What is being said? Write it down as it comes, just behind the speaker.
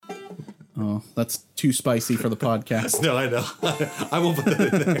Oh, that's too spicy for the podcast. No, I know. I won't put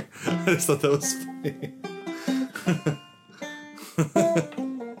that in there. I just thought that was funny.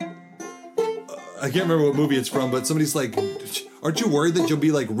 I can't remember what movie it's from, but somebody's like, aren't you worried that you'll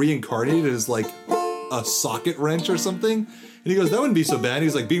be like reincarnated as like a socket wrench or something? And he goes, that wouldn't be so bad.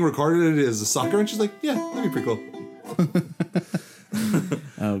 He's like, being reincarnated as a socket wrench? He's like, yeah, that'd be pretty cool.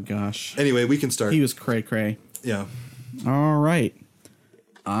 Oh, gosh. Anyway, we can start. He was cray-cray. Yeah. All right.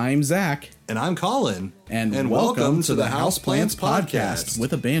 I'm Zach. And I'm Colin. And welcome to the Houseplants Podcast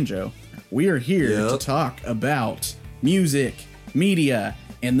with a banjo. We are here to talk about music, media,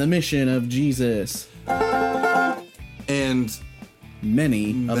 and the mission of Jesus. And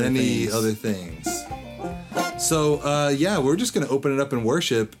many other things. So, we're just going to open it up in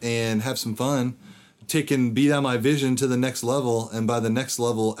worship and have some fun. Taking Be Thou My Vision to the next level. And by the next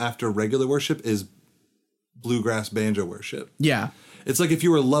level after regular worship is bluegrass banjo worship. Yeah. It's like if you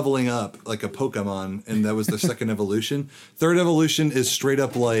were leveling up like a Pokemon and that was the second evolution. Third evolution is straight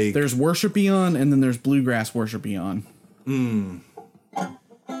up like... There's worship beyond and then there's bluegrass worship beyond.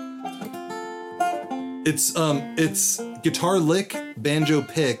 It's guitar lick, banjo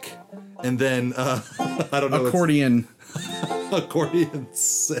pick, and then I don't know. Accordion. Accordion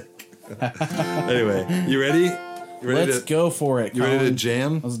sick. Anyway, you ready? Let's go for it. You Colin. ready to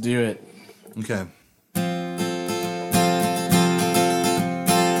jam? Let's do it. Okay.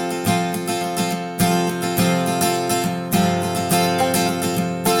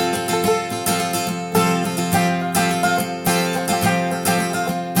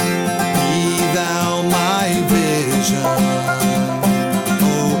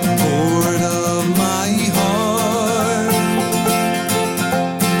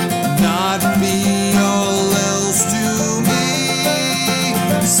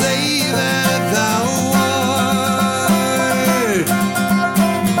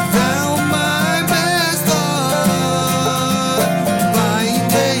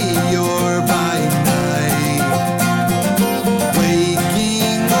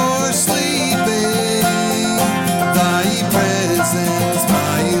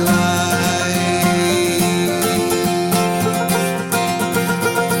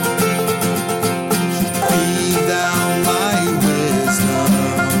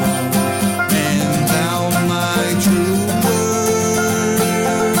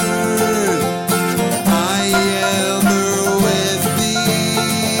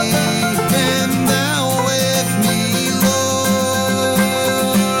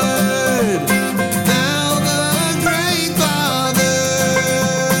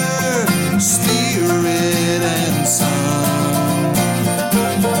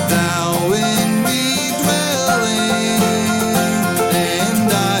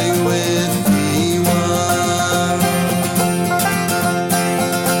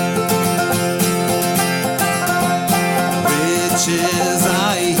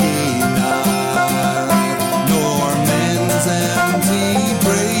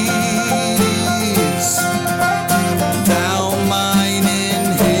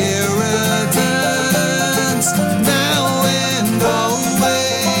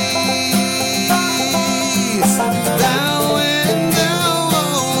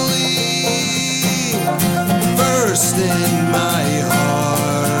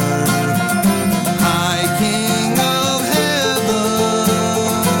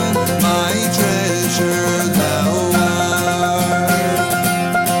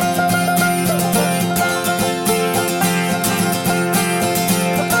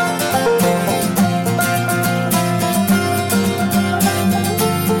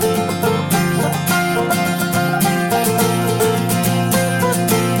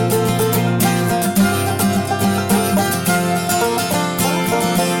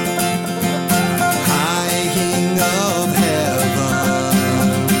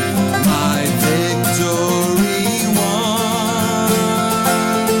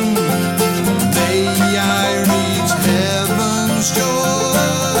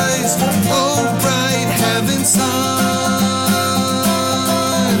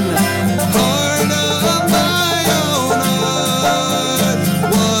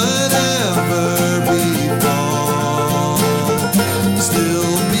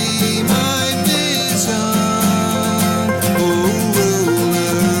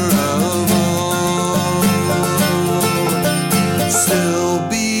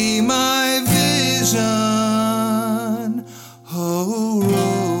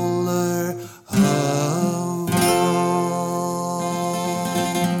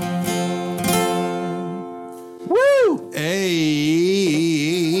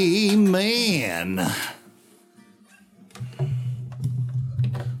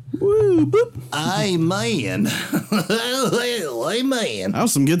 Amen. Amen. That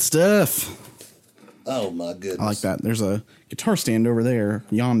was some good stuff. Oh, my goodness. I like that. There's a guitar stand over there,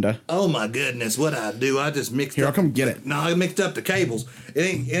 yonder. Oh, my goodness. What'd I do? I just mixed Here, up. I'll come get it. No, I mixed up the cables. It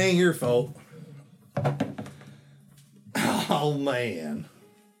ain't your fault. Oh, man.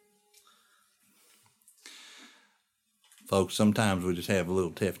 Folks, sometimes we just have a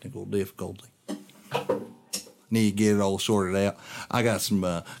little technical difficulty. Need to get it all sorted out. I got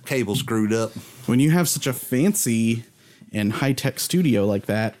some cables screwed up. When you have such a fancy and high-tech studio like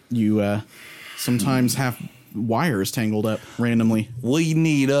that, you sometimes have wires tangled up randomly. We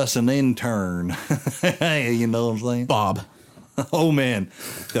need us an intern. You know what I'm saying? Bob. Oh, man.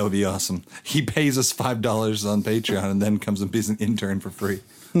 That would be awesome. He pays us $5 on Patreon and then comes and be an intern for free.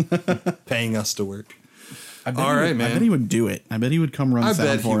 Paying us to work. All right, man. I bet he would do it. I bet he would come run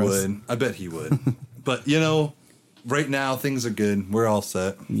sound for us. I bet he would. But, you know, right now things are good. We're all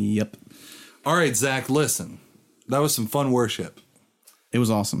set. Yep. All right, Zach, listen. That was some fun worship. It was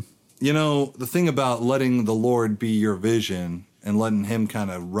awesome. You know, the thing about letting the Lord be your vision and letting him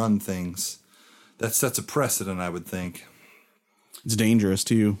kind of run things, that sets a precedent, I would think. It's dangerous,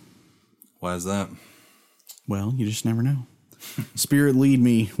 too. Why is that? Well, you just never know. Spirit lead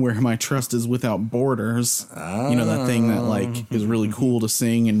me where my trust is without borders. You know, that thing that like is really cool to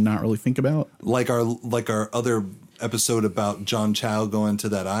sing and not really think about. Like our other episode about John Chow going to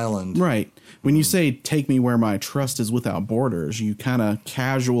that island. Right. When you say take me where my trust is without borders, you kind of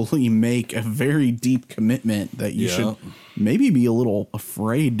casually make a very deep commitment that you should maybe be a little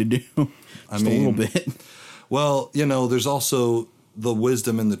afraid to do. Just a little bit. Well, you know, there's also the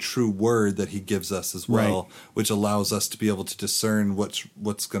wisdom and the true word that he gives us as well, which allows us to be able to discern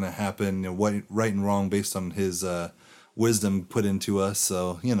what's going to happen, you know, what right and wrong based on his wisdom put into us.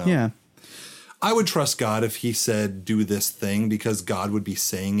 So, you know, yeah, I would trust God if he said, do this thing, because God would be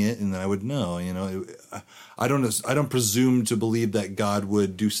saying it. And then I would know, you know, I don't presume to believe that God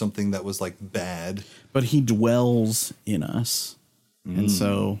would do something that was like bad, but he dwells in us. And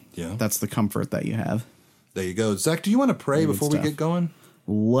so that's the comfort that you have. There you go. Zach, do you want to pray before we get going?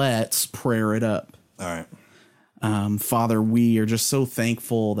 Let's prayer it up. All right. Father, we are just so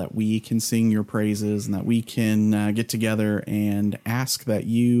thankful that we can sing your praises and that we can get together and ask that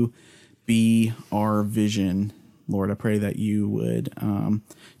you be our vision. Lord, I pray that you would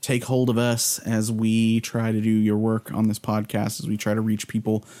take hold of us as we try to do your work on this podcast, as we try to reach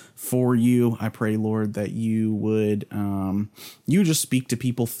people for you. I pray, Lord, that you would you just speak to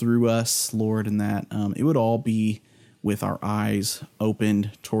people through us, Lord, and that it would all be with our eyes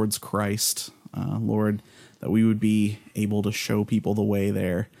opened towards Christ, Lord, that we would be able to show people the way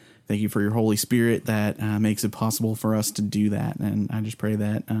there. Thank you for your Holy Spirit that makes it possible for us to do that. And I just pray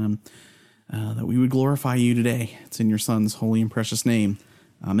that that we would glorify you today. It's in your Son's holy and precious name.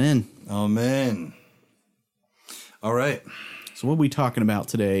 Amen. Amen. All right. So what are we talking about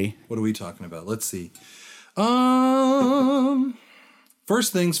today? What are we talking about? Let's see.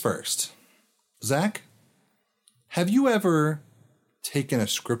 First things first. Zach, have you ever taken a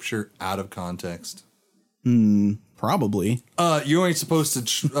scripture out of context? Probably. You ain't supposed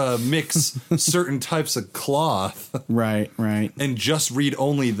to mix certain types of cloth. Right. And just read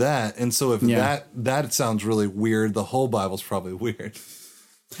only that. And so if that sounds really weird, the whole Bible's probably weird.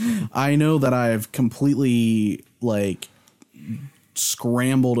 I know that I've completely like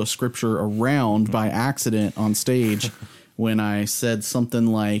scrambled a scripture around by accident on stage when I said something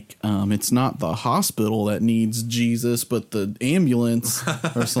like, it's not the hospital that needs Jesus, but the ambulance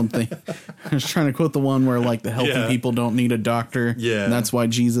or something. I was trying to quote the one where like the healthy people don't need a doctor. Yeah. And that's why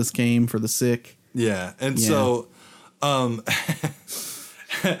Jesus came for the sick. Yeah. And so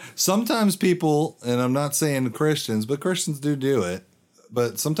sometimes people, and I'm not saying Christians, but Christians do it.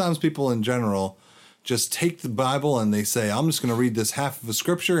 But sometimes people in general just take the Bible and they say, I'm just going to read this half of a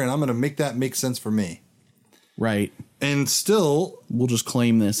scripture and I'm going to make that make sense for me. Right. And still, we'll just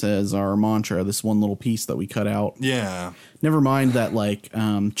claim this as our mantra, this one little piece that we cut out. Yeah. Never mind that like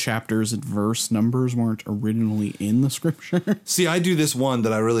chapters and verse numbers weren't originally in the scripture. See, I do this one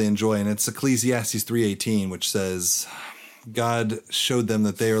that I really enjoy, and it's Ecclesiastes 3:18, which says, God showed them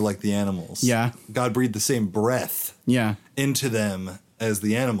that they are like the animals. Yeah. God breathed the same breath into them as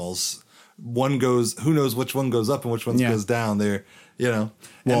the animals. One goes, who knows which one goes up and which one goes down there, you know.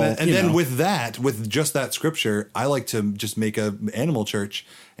 Well, and then with just that scripture, I like to just make an animal church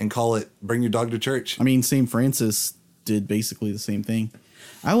and call it Bring Your Dog to Church. I mean, St. Francis did basically the same thing.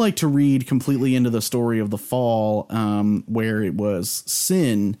 I like to read completely into the story of the fall, where it was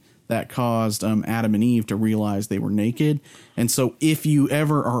sin that caused Adam and Eve to realize they were naked. And so if you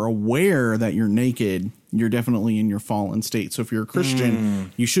ever are aware that you're naked, you're definitely in your fallen state. So if you're a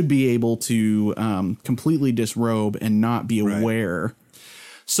Christian, you should be able to completely disrobe and not be aware.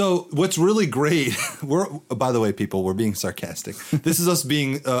 So what's really great, by the way, people, we're being sarcastic. This is us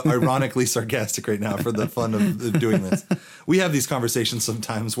being ironically sarcastic right now for the fun of doing this. We have these conversations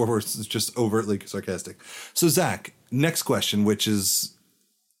sometimes where we're just overtly sarcastic. So Zach, next question, which is,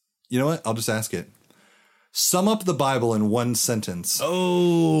 you know what? I'll just ask it. Sum up the Bible in one sentence.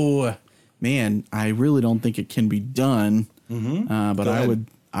 Oh, man, I really don't think it can be done. But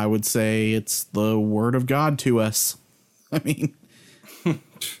I would say it's the word of God to us. I mean...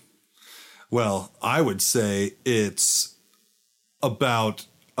 Well, I would say it's about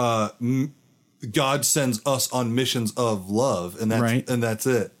God sends us on missions of love, and that's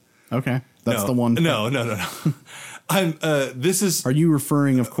it. Okay, that's the one. No. This is. Are you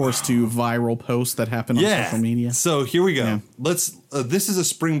referring, of course, to viral posts that happen on social media? So here we go. Yeah. Let's. This is a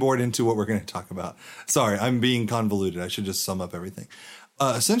springboard into what we're going to talk about. Sorry, I'm being convoluted. I should just sum up everything.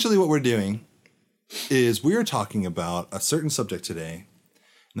 Essentially, what we're doing is we are talking about a certain subject today.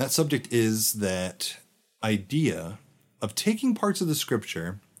 And that subject is that idea of taking parts of the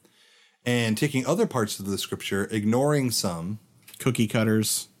scripture and taking other parts of the scripture, ignoring some cookie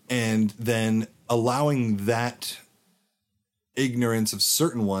cutters, and then allowing that ignorance of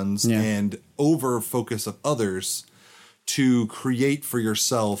certain ones and over focus of others to create for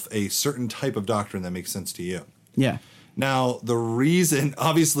yourself a certain type of doctrine that makes sense to you. Yeah. Now, the reason,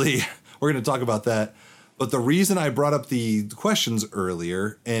 obviously, we're going to talk about that. But the reason I brought up the questions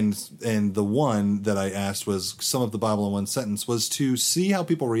earlier and the one that I asked was sum up the Bible in one sentence was to see how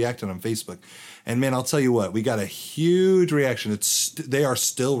people reacted on Facebook. And man, I'll tell you what, we got a huge reaction. They are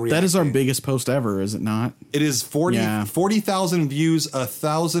still reacting. That is our biggest post ever, is it not? It is 40,000 views,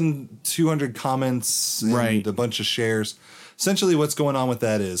 1,200 comments, and a bunch of shares. Essentially what's going on with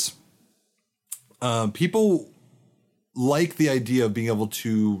that is people like the idea of being able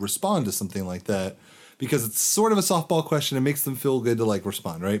to respond to something like that. Because it's sort of a softball question. It makes them feel good to like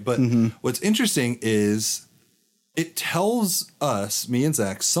respond, right? But what's interesting is it tells us, me and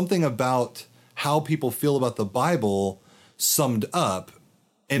Zach, something about how people feel about the Bible summed up.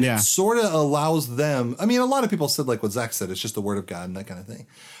 And it sort of allows them, I mean, a lot of people said like what Zach said, it's just the word of God and that kind of thing.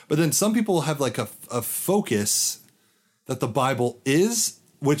 But then some people have like a focus that the Bible is,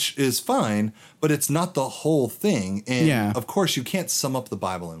 which is fine, but it's not the whole thing. And of course you can't sum up the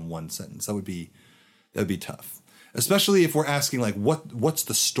Bible in one sentence. That'd be tough, especially if we're asking like what's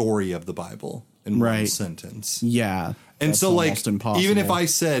the story of the Bible in one sentence. Yeah, and so like impossible. Even if I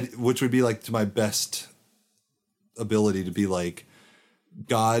said, which would be like to my best ability to be like,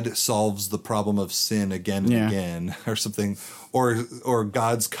 God solves the problem of sin again and again, or something, or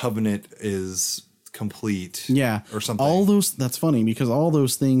God's covenant is complete, or something. All those. That's funny because all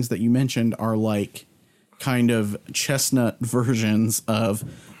those things that you mentioned are like kind of chestnut versions of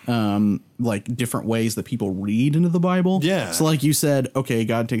like different ways that people read into the Bible. Yeah. So like you said, okay,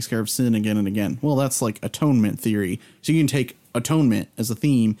 God takes care of sin again and again. Well, that's like atonement theory. So you can take atonement as a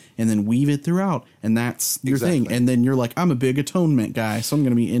theme and then weave it throughout, and that's your thing. And then you're like, I'm a big atonement guy, so I'm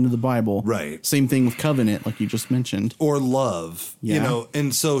going to be into the Bible. Right. Same thing with covenant, like you just mentioned. Or love. You know,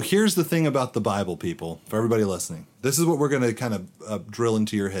 and so here's the thing about the Bible, people, for everybody listening. This is what we're going to kind of drill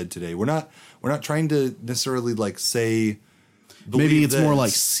into your head today. We're not trying to necessarily like say maybe it's more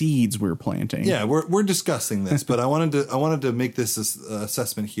like seeds we're planting. Yeah, we're discussing this, but I wanted to make this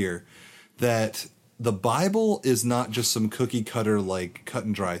assessment here that the Bible is not just some cookie cutter like cut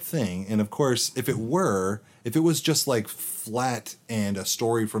and dry thing. And of course, if it was just like flat and a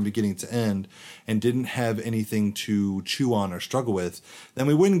story from beginning to end and didn't have anything to chew on or struggle with, then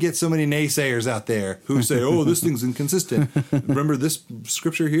we wouldn't get so many naysayers out there who say, oh, this thing's inconsistent. Remember this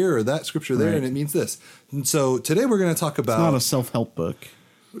scripture here or that scripture there, and it means this. And so today we're going to talk about... It's not a self-help book.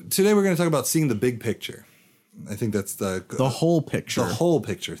 Today we're going to talk about seeing the big picture. I think that's the whole picture. The whole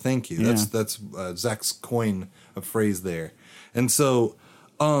picture. Thank you. Yeah. That's Zach's coin of phrase there. And so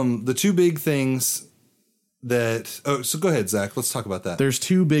the two big things that... so go ahead, Zach. Let's talk about that. There's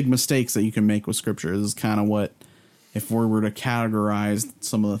two big mistakes that you can make with Scripture. This is kind of what, if we were to categorize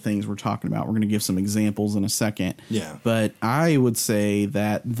some of the things we're talking about, we're going to give some examples in a second. Yeah. But I would say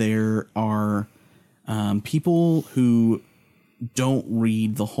that there are people who don't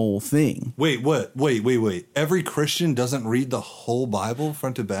read the whole thing. Wait, what? Wait. Every Christian doesn't read the whole Bible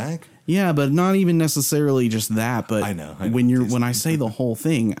front to back? Yeah, but not even necessarily just that. But I know. When I say the whole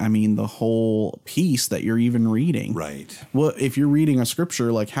thing, I mean the whole piece that you're even reading. Right. Well, if you're reading a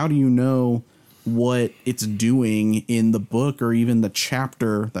scripture, like how do you know what it's doing in the book or even the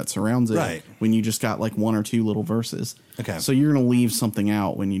chapter that surrounds it when you just got like one or two little verses? Okay. So you're going to leave something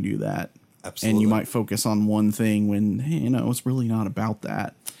out when you do that. Absolutely. And you might focus on one thing when, hey, it's really not about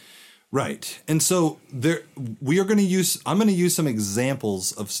that. Right. And so I'm going to use some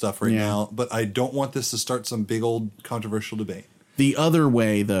examples of stuff right now, but I don't want this to start some big old controversial debate. The other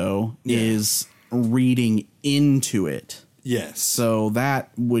way, though, is reading into it. Yes. So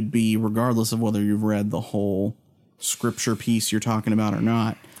that would be regardless of whether you've read the whole scripture piece you're talking about or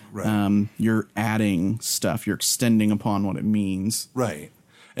not. Right. You're adding stuff. You're extending upon what it means. Right.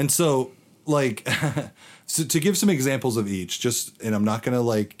 And so, like, so to give some examples of each, and I'm not going to,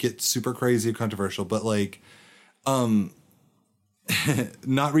 like, get super crazy or controversial, but, like, not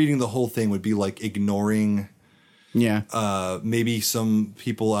reading the whole thing would be, like, ignoring. Yeah. Maybe some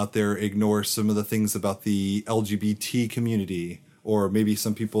people out there ignore some of the things about the LGBT community, or maybe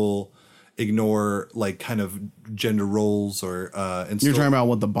some people ignore, like, kind of gender roles or and you're talking about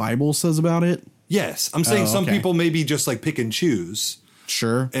what the Bible says about it? Yes, I'm saying some people maybe just like pick and choose.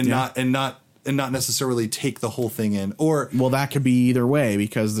 Sure. And not necessarily take the whole thing in. Or well, that could be either way,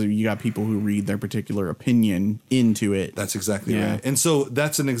 because you got people who read their particular opinion into it. That's exactly right. And so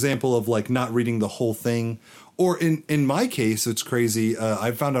that's an example of, like, not reading the whole thing. Or in my case, it's crazy.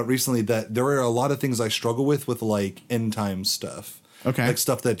 I found out recently that there are a lot of things I struggle with like end time stuff. Okay. Like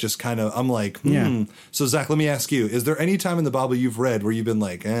stuff that just kind of, I'm like, So Zach, let me ask you, is there any time in the Bible you've read where you've been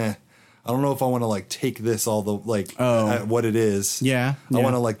like, I don't know if I want to, like, take this all the, like, at what it is. Yeah. I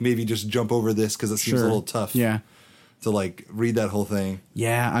want to, like, maybe just jump over this because it seems a little tough. Yeah. To, like, read that whole thing.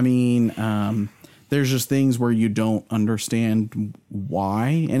 Yeah. I mean, there's just things where you don't understand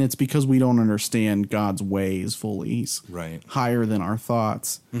why. And it's because we don't understand God's ways fully. He's higher than our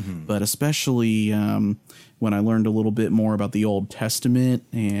thoughts. Mm-hmm. But especially when I learned a little bit more about the Old Testament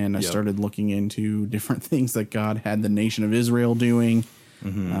and I started looking into different things that God had the nation of Israel doing.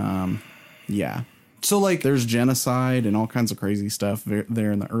 Mm-hmm. So, like, there's genocide and all kinds of crazy stuff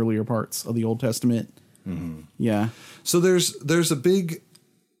there in the earlier parts of the Old Testament. Mm-hmm. Yeah. So there's a big.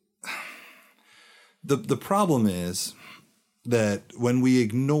 The problem is that when we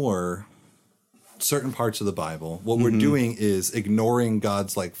ignore certain parts of the Bible, what we're doing is ignoring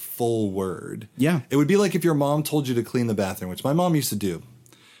God's, like, full word. Yeah. It would be like if your mom told you to clean the bathroom, which my mom used to do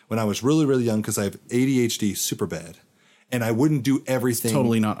when I was really, really young because I have ADHD super bad. And I wouldn't do everything. It's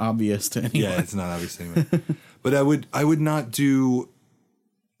totally not obvious to anyone. Yeah, it's not obvious to anyone. But I would not do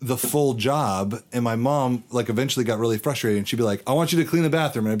the full job. And my mom, like, eventually got really frustrated. And she'd be like, I want you to clean the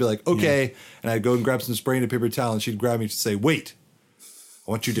bathroom. And I'd be like, okay. Yeah. And I'd go and grab some spray and a paper towel. And she'd grab me to say, wait,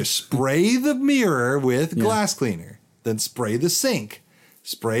 I want you to spray the mirror with glass cleaner. Then spray the sink.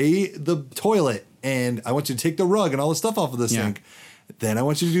 Spray the toilet. And I want you to take the rug and all the stuff off of the sink. Then I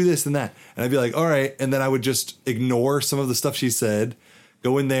want you to do this and that. And I'd be like, all right. And then I would just ignore some of the stuff she said,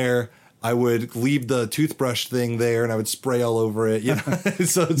 go in there. I would leave the toothbrush thing there and I would spray all over it. You know?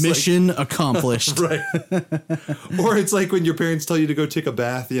 So it's mission accomplished. Right. Or it's like when your parents tell you to go take a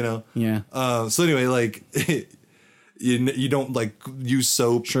bath, you know? Yeah. So anyway, like, you don't, like, use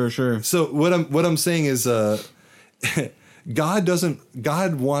soap. Sure. So what I'm saying is, God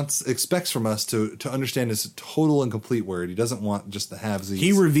expects from us to understand his total and complete word. He doesn't want just the halvesies.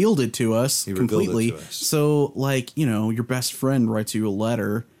 He revealed it to us completely. So, like, your best friend writes you a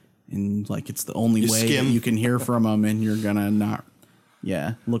letter and, like, it's the only way that you can hear from him and you're going to not,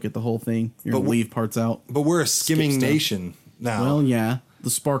 look at the whole thing. You're going to leave parts out. But we're a skimming nation now. Well, yeah. The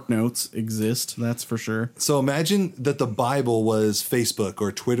Spark Notes exist, that's for sure. So imagine that the Bible was Facebook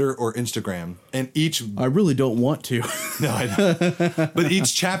or Twitter or Instagram, and each... I really don't want to. No, I don't. But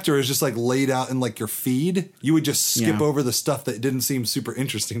each chapter is just, like, laid out in, like, your feed. You would just skip over the stuff that didn't seem super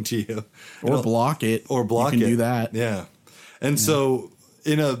interesting to you. Or block it. Or block it. You can do that. Yeah. And so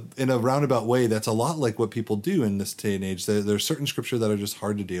in a roundabout way, that's a lot like what people do in this day and age. There's certain scripture that are just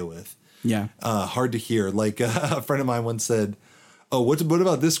hard to deal with. Yeah. Hard to hear. Like a friend of mine once said, oh, what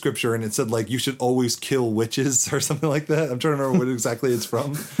about this scripture? And it said, like, you should always kill witches or something like that. I'm trying to remember what exactly it's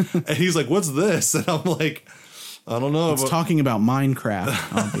from. And he's like, what's this? And I'm like, I don't know. It's talking about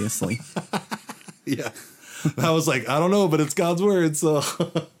Minecraft, obviously. Yeah. I was like, I don't know, but it's God's word. So,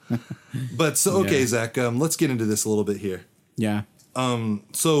 okay, Zach, let's get into this a little bit here. Yeah.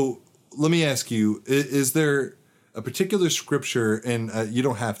 So let me ask you, is there a particular scripture, and you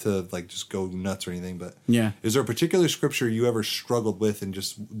don't have to, like, just go nuts or anything, but is there a particular scripture you ever struggled with and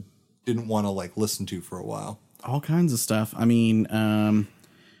just didn't want to, like, listen to for a while? All kinds of stuff. I mean,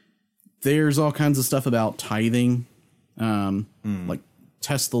 there's all kinds of stuff about tithing, like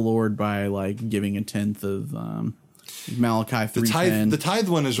test the Lord by, like, giving a tenth of Malachi 3:10. The tithe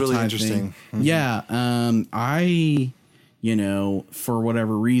one is really interesting. Mm-hmm. Yeah. I, for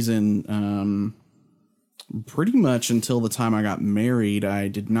whatever reason, pretty much until the time I got married, I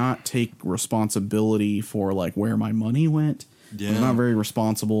did not take responsibility for like where my money went. I was not very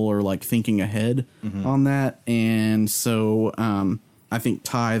responsible or like thinking ahead on that. And so I think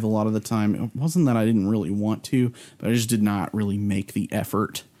tithe a lot of the time, it wasn't that I didn't really want to, but I just did not really make the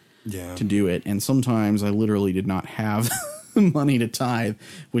effort to do it. And sometimes I literally did not have money to tithe,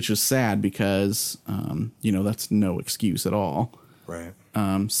 which was sad because, that's no excuse at all. Right.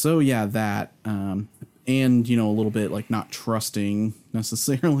 So yeah, that, and, a little bit like not trusting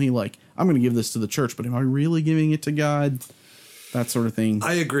necessarily, like I'm going to give this to the church, but am I really giving it to God? That sort of thing.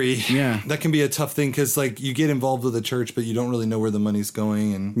 I agree. Yeah. That can be a tough thing because like you get involved with the church, but you don't really know where the money's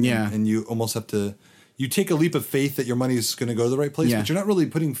going. And you almost have to, you take a leap of faith that your money is going to go to the right place, but you're not really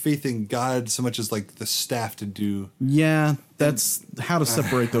putting faith in God so much as like the staff to do. Yeah. That's how to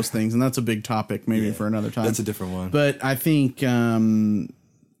separate those things. And that's a big topic maybe for another time. That's a different one. But I think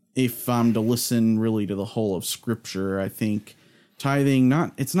if I'm to listen really to the whole of Scripture, I think tithing,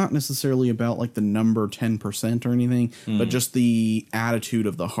 it's not necessarily about like the number 10% or anything, but just the attitude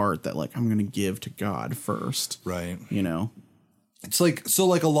of the heart that like I'm going to give to God first. Right. It's like, so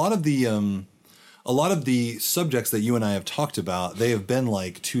like a lot of the subjects that you and I have talked about, they have been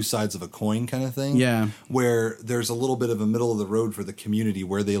like two sides of a coin kind of thing. Yeah. Where there's a little bit of a middle of the road for the community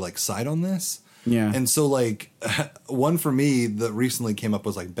where they like side on this. Yeah. And so like one for me that recently came up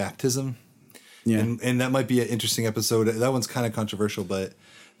was like baptism. Yeah. And that might be an interesting episode. That one's kind of controversial, but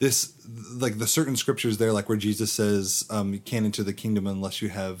this, like the certain scriptures there, like where Jesus says, you can't enter the kingdom unless you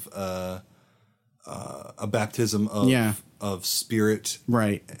have a baptism of spirit,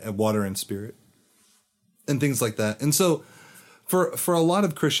 right, water and spirit, and things like that. And so for a lot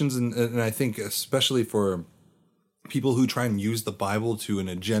of Christians, and I think especially for people who try and use the Bible to an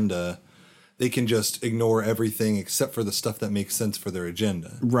agenda, they can just ignore everything except for the stuff that makes sense for their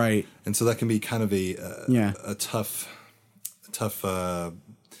agenda. Right. And so that can be kind of a tough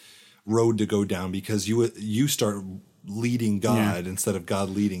road to go down because you start leading God instead of God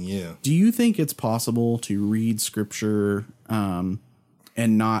leading you. Do you think it's possible to read Scripture and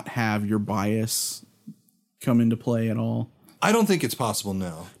not have your bias come into play at all? I don't think it's possible,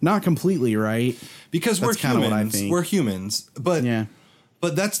 no. Not completely, right? Because That's we're humans. What I think. We're humans.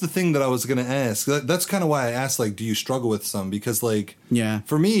 But that's the thing that I was going to ask. That's kind of why I asked, like, do you struggle with some? Because, like,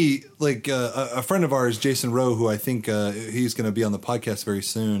 for me, like, a friend of ours, Jason Rowe, who I think he's going to be on the podcast very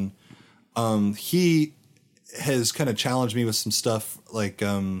soon, he has kind of challenged me with some stuff, like,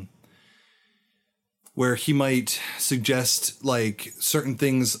 where he might suggest, like, certain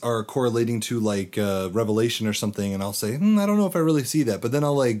things are correlating to, like, Revelation or something, and I'll say, I don't know if I really see that. But then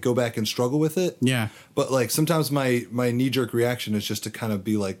I'll, like, go back and struggle with it. Yeah. But, like, sometimes my knee-jerk reaction is just to kind of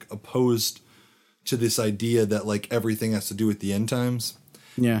be, like, opposed to this idea that, like, everything has to do with the end times.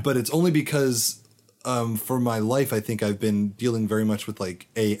 Yeah. But it's only because for my life, I think I've been dealing very much with, like,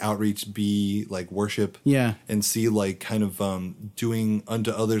 A, outreach, B, like, worship. Yeah. And C, like, kind of doing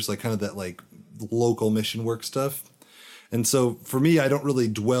unto others, like, kind of that, like, local mission work stuff. And so for me, I don't really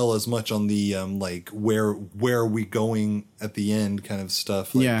dwell as much on the like where are we going at the end kind of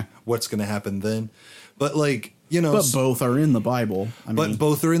stuff, like what's going to happen then. But like, but both are in the Bible.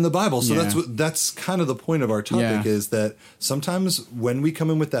 Both are in the Bible. So that's kind of the point of our topic is that sometimes when we come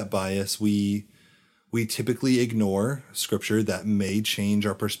in with that bias, we typically ignore Scripture that may change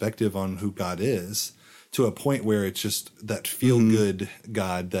our perspective on who God is, to a point where it's just that feel-good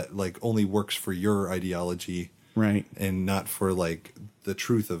God that, like, only works for your ideology. Right. And not for, like, the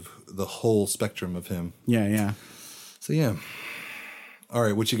truth of the whole spectrum of him. Yeah, yeah. So, yeah. All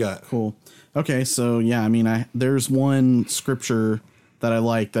right, what you got? Cool. Okay, so, yeah, I mean, there's one scripture that I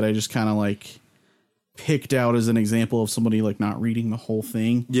like that I just kind of, like, picked out as an example of somebody, like, not reading the whole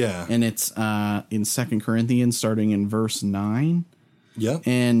thing. Yeah. And it's in 2 Corinthians, starting in verse 9. Yeah.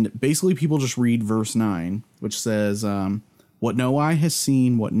 And basically people just read verse 9, which says, what no eye has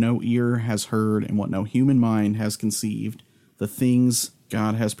seen, what no ear has heard, and what no human mind has conceived, the things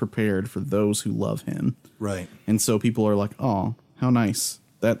God has prepared for those who love him. Right. And so people are like, oh, how nice.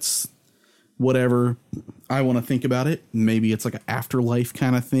 That's whatever I want to think about it. Maybe it's like an afterlife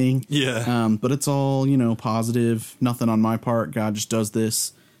kind of thing. Yeah. But it's all, positive. Nothing on my part. God just does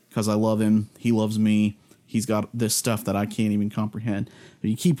this because I love him. He loves me. He's got this stuff that I can't even comprehend. But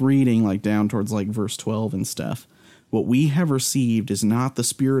you keep reading like down towards like verse 12 and stuff. What we have received is not the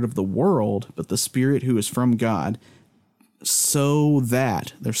spirit of the world, but the Spirit who is from God. So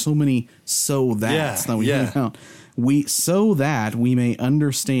that there's so many so that's that we hang out. So that we may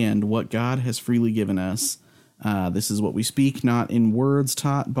understand what God has freely given us. This is what we speak, not in words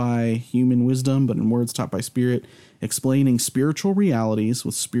taught by human wisdom, but in words taught by Spirit, explaining spiritual realities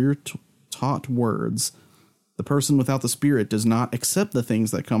with Spirit taught words. The person without the Spirit does not accept the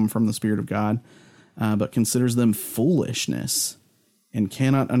things that come from the Spirit of God, but considers them foolishness and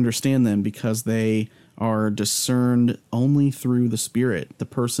cannot understand them because they are discerned only through the Spirit. The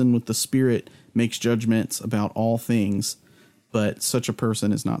person with the Spirit makes judgments about all things, but such a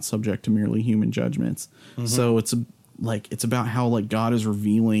person is not subject to merely human judgments. So it's about how like God is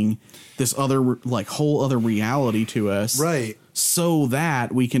revealing this other like whole other reality to us, Right. so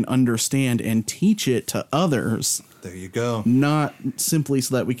that we can understand and teach it to others. There you go. Not simply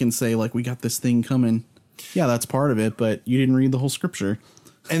so that we can say like we got this thing coming. Yeah, that's part of it, but you didn't read the whole scripture.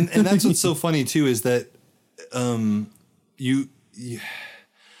 And that's what's so funny too is that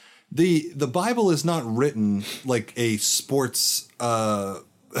the Bible is not written like a sports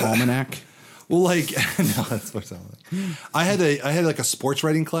Almanac. well, like no, that's what I had like a sports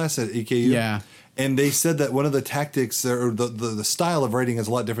writing class at EKU. Yeah. And they said that one of the tactics or the style of writing is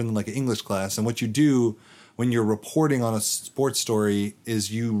a lot different than like an English class. And what you do when you're reporting on a sports story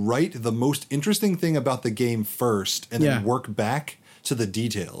is you write the most interesting thing about the game first and then work back to the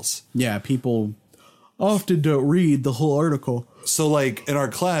details. Yeah, people often don't read the whole article. So like in our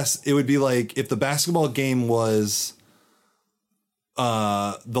class, it would be like if the basketball game was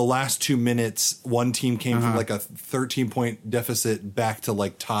the last 2 minutes, one team came from like a 13-point deficit back to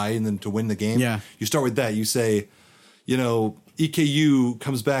like tie and then to win the game. Yeah. You start with that. You say, you know, EKU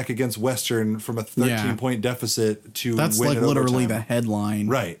comes back against Western from a 13-point deficit to That's win like in literally overtime. the headline.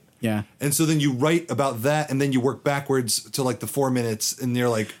 Right. Yeah. And so then you write about that and then you work backwards to like the 4 minutes and you're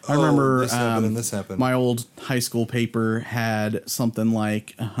like, oh, I remember this happened and this happened. my old high school paper had something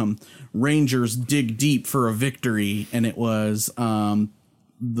like Rangers dig deep for a victory, and it was the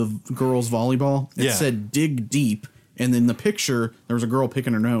girls volleyball. It said dig deep, and in the picture there was a girl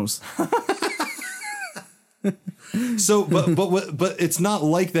picking her nose. So, but it's not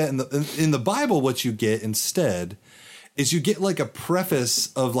like that in the Bible. What you get instead is you get like a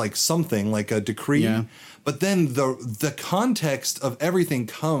preface of like something like a decree, but then the context of everything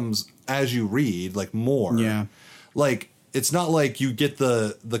comes as you read, like more. Yeah. Like it's not like you get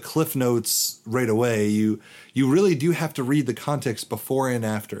the cliff notes right away. You really do have to read the context before and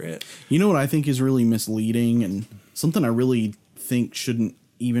after it. You know what I think is really misleading, and something I really think shouldn't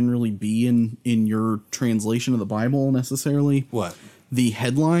even really be in your translation of the Bible necessarily. What? The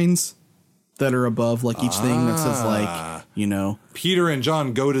headlines that are above like each thing that says like, you know, Peter and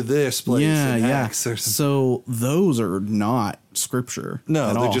John go to this place. in Acts or something. So those are not scripture. No,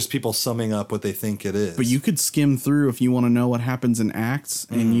 at they're all. just people summing up what they think it is. But you could skim through if you want to know what happens in Acts,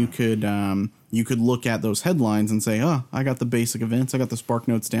 and you could look at those headlines and say, oh, I got the basic events, I got the spark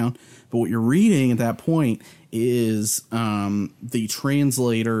notes down. But what you're reading at that point is the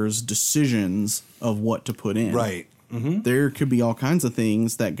translator's decisions of what to put in. Right. Mm-hmm. There could be all kinds of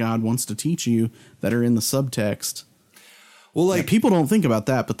things that God wants to teach you that are in the subtext. Well, like people don't think about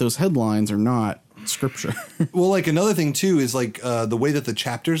that, but those headlines are not scripture. Well, like another thing too is like the way that the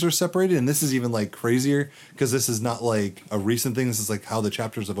chapters are separated, and this is even like crazier because this is not like a recent thing. This is like how the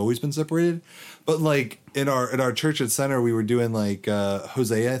chapters have always been separated. But like in our church at Center, we were doing like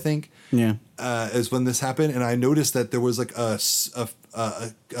Hosea, I think. Yeah, is when this happened, and I noticed that there was like a sentence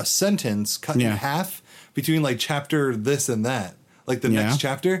cut in half between like chapter this and that, like the next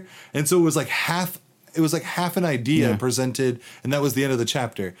chapter, and so it was like half. It was like half an idea presented, and that was the end of the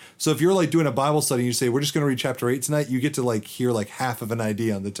chapter. So if you're like doing a Bible study and you say, we're just going to read chapter 8 tonight, you get to like hear like half of an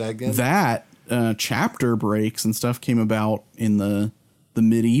idea on the tag end. That chapter breaks and stuff came about in the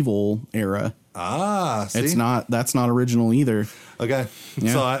medieval era. Ah, see? That's not original either. Okay.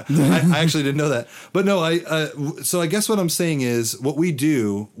 Yeah. So I actually didn't know that. But no, so I guess what I'm saying is what we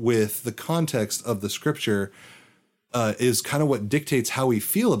do with the context of the scripture is kind of what dictates how we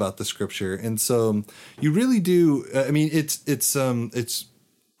feel about the scripture. And so you really do. I mean, it's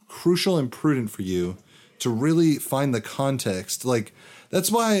crucial and prudent for you to really find the context. Like that's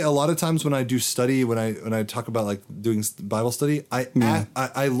why a lot of times when I do study, when I talk about like doing Bible study,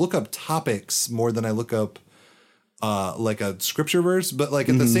 I look up topics more than I look up like a scripture verse, but like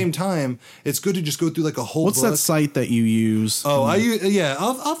at the same time, it's good to just go through like a whole What's book. that site that you use? Oh,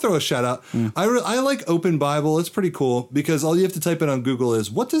 I'll throw a shout out. I like Open Bible. It's pretty cool because all you have to type in on Google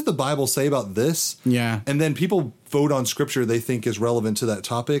is what does the Bible say about this? Yeah. And then people vote on scripture they think is relevant to that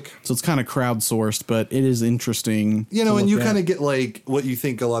topic. So it's kind of crowdsourced, but it is interesting. You know, and you kind of get like what you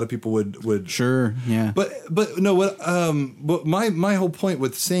think a lot of people would Sure. Yeah. But no, what my whole point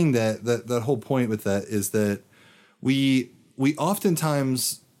with saying that whole point with that is that we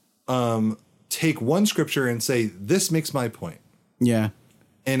oftentimes take one scripture and say, this makes my point. Yeah.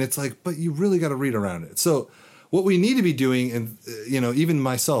 And it's like, but you really got to read around it. So what we need to be doing, and even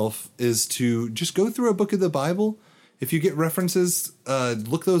myself, is to just go through a book of the Bible. If you get references,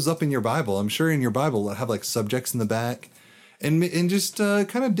 look those up in your Bible. I'm sure in your Bible it'll have like subjects in the back, and just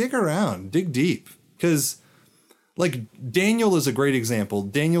kind of dig around, dig deep, because like Daniel is a great example.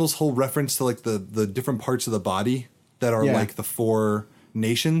 Daniel's whole reference to like the different parts of the body that are like the 4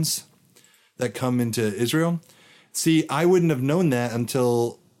 nations that come into Israel. See, I wouldn't have known that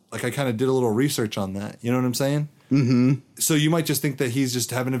until like I kind of did a little research on that. You know what I'm saying? Mm-hmm. So you might just think that he's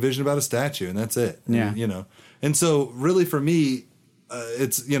just having a vision about a statue and that's it. Yeah. And, and so really for me,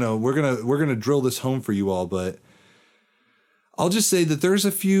 it's, we're going to drill this home for you all, but I'll just say that there's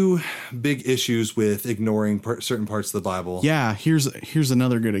a few big issues with ignoring certain parts of the Bible. Yeah. Here's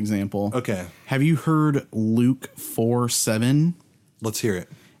another good example. Okay. Have you heard Luke 4:7? Let's hear it.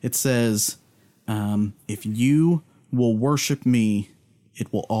 It says, if you will worship me,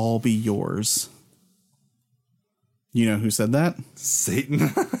 it will all be yours. You know who said that? Satan.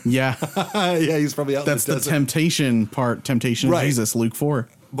 Yeah. Yeah, he's probably out. That's the temptation of Jesus, Luke 4.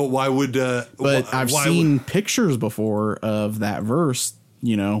 But why would... but I've seen pictures before of that verse,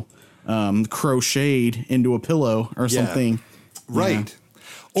 crocheted into a pillow or something. Right.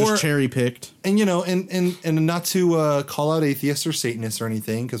 Just cherry picked. And, and not to call out atheists or Satanists or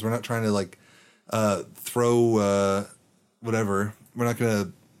anything, because we're not trying to like throw whatever. We're not going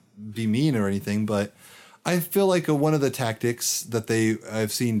to be mean or anything, but I feel like one of the tactics that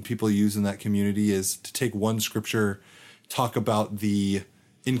I've seen people use in that community is to take one scripture, talk about the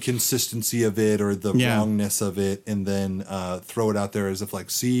inconsistency of it or the wrongness of it, and then throw it out there as if like,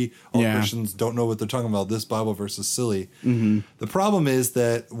 see, all Christians don't know what they're talking about. This Bible verse is silly. Mm-hmm. The problem is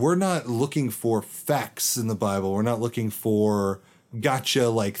that we're not looking for facts in the Bible. We're not looking for gotcha,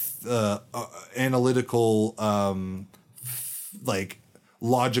 like analytical, like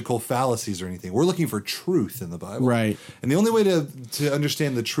logical fallacies or anything. We're looking for truth in the Bible. Right. And the only way to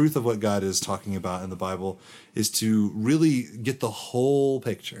understand the truth of what God is talking about in the Bible is to really get the whole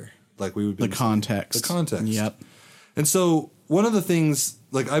picture. Like we would be the context. The context. Yep. And so one of the things,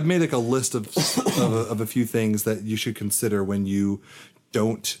 like I've made like a list of a few things that you should consider when you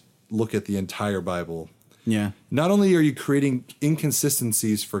don't look at the entire Bible. Yeah. Not only are you creating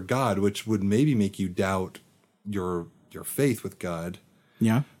inconsistencies for God, which would maybe make you doubt your faith with God.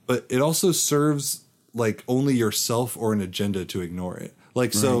 Yeah. But it also serves like only yourself or an agenda to ignore it.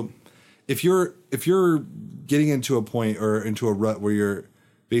 Like, so if you're getting into a point or into a rut where you're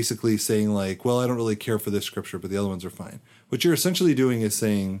basically saying like, well, I don't really care for this scripture, but the other ones are fine. What you're essentially doing is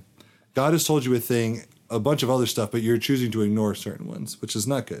saying God has told you a bunch of other stuff, but you're choosing to ignore certain ones, which is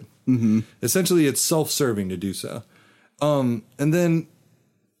not good. Mm-hmm. Essentially, it's self-serving to do so. And then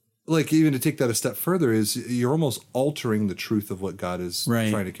like even to take that a step further is you're almost altering the truth of what God is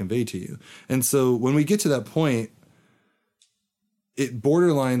trying to convey to you. And so when we get to that point, it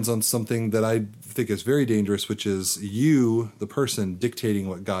borderlines on something that I think is very dangerous, which is you, the person, dictating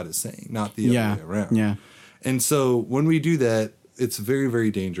what God is saying, not the other way around. Yeah. And so when we do that, it's very,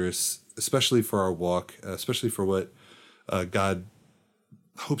 very dangerous, especially for our walk, especially for what God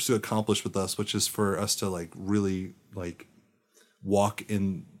hopes to accomplish with us, which is for us to like really like walk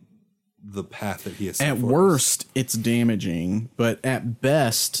in the path that he has set at for worst us. It's damaging, but at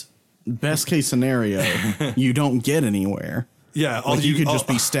best case scenario you don't get anywhere. Like you could just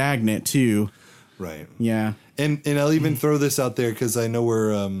be stagnant too. Right. Yeah. And I'll even throw this out there because I know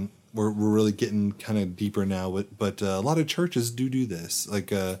we're really getting kind of deeper now, but a lot of churches do this. Like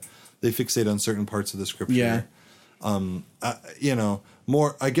they fixate on certain parts of the scripture. Yeah.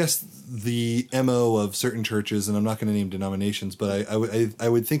 More, I guess the MO of certain churches, and I'm not going to name denominations, but I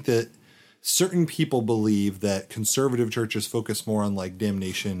would think that certain people believe that conservative churches focus more on like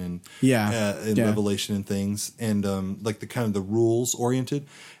damnation and revelation and things, and like the kind of the rules oriented,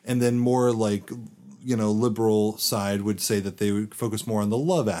 and then more like liberal side would say that they would focus more on the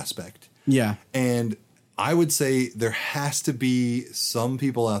love aspect. Yeah, and I would say there has to be some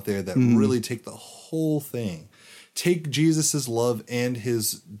people out there that really take the whole thing. Take Jesus's love and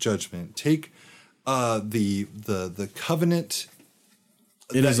his judgment. Take the covenant.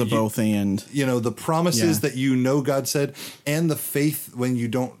 It is a both and. The promises that God said, and the faith when you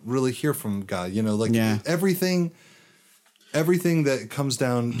don't really hear from God. Everything that comes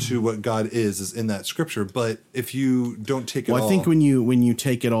down to what God is in that scripture. But if you don't take it all, I think when you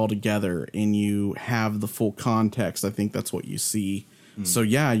take it all together and you have the full context, I think that's what you see. So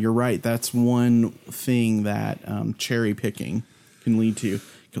yeah, you're right. That's one thing that cherry picking can lead to.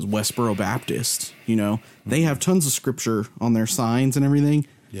 Because Westboro Baptist, they have tons of scripture on their signs and everything,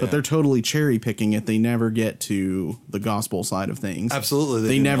 but they're totally cherry picking it. They never get to the gospel side of things. Absolutely.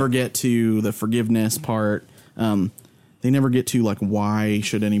 They never get to the forgiveness part they never get to like, why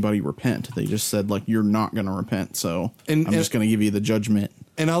should anybody repent? They just said like, you're not going to repent. So I'm just going to give you the judgment.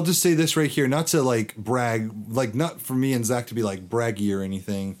 And I'll just say this right here, not to like brag, like not for me and Zach to be like braggy or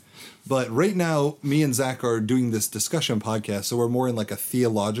anything, but right now me and Zach are doing this discussion podcast. So we're more in like a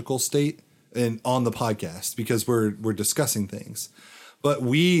theological state and on the podcast because we're discussing things. But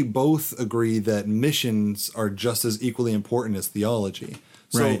we both agree that missions are just as equally important as theology.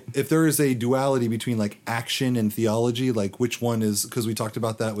 So right. If there is a duality between like action and theology, like which one is, because we talked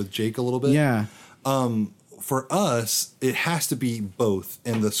about that with Jake a little bit. Yeah. For us, it has to be both.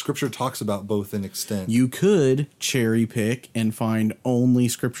 And the scripture talks about both in extent. You could cherry pick and find only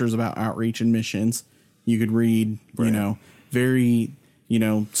scriptures about outreach and missions. You could read, Right. Very,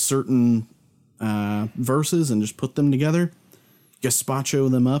 certain verses and just put them together.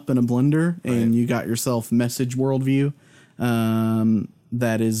 Gazpacho them up in a blender, and Right. you got yourself Message Worldview.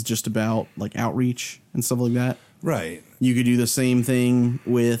 That is just about like outreach and stuff like that. Right. You could do the same thing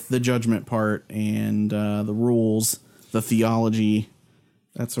with the judgment part and the rules, the theology,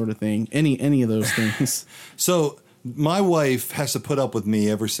 that sort of thing. Any of those things. So my wife has to put up with me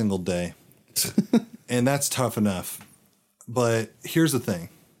every single day, and that's tough enough. But here's the thing.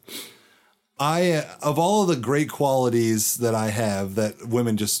 Of all of the great qualities that I have that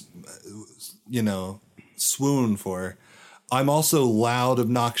women just, swoon for, I'm also loud,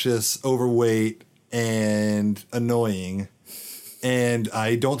 obnoxious, overweight, and annoying. And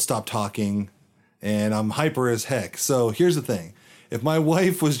I don't stop talking, and I'm hyper as heck. So here's the thing. If my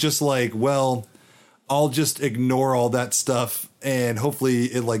wife was just like, well, I'll just ignore all that stuff and hopefully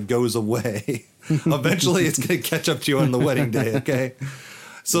it like goes away. Eventually it's going to catch up to you on the wedding day. Okay.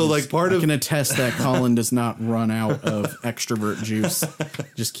 So like I can attest that Colin does not run out of extrovert juice.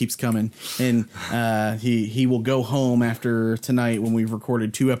 Just keeps coming. And he will go home after tonight when we've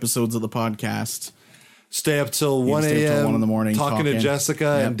recorded 2 episodes of the podcast. Stay up till 1 stay up till 1 in the morning talking to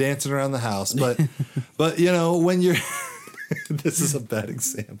Jessica and dancing around the house. But when you're this is a bad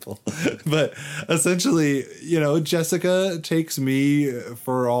example, but essentially, Jessica takes me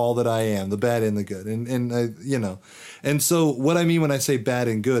for all that I am, the bad and the good. And so what I mean when I say bad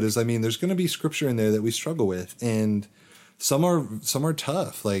and good is, I mean, there's going to be scripture in there that we struggle with, and some are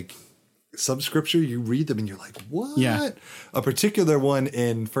tough. Like some scripture, you read them and you're like, what? Yeah. A particular one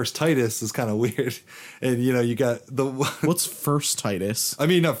in First Titus is kind of weird. And you got the, what's First Titus? I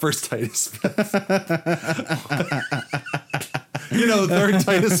mean, not First Titus. Third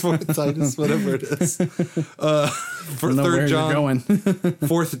Titus, fourth Titus, whatever it is. For Third John,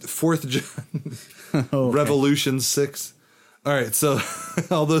 fourth John, Okay. Revolution 6. All right, so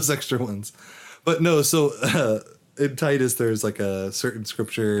all those extra ones, but no. So in Titus, there's like a certain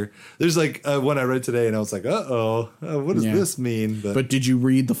scripture. There's like one I read today, and I was like, what does this mean? But did you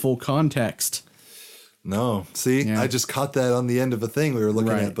read the full context? No. See, I just caught that on the end of a thing we were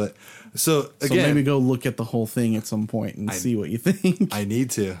looking at, but. So again, maybe go look at the whole thing at some point and see what you think. I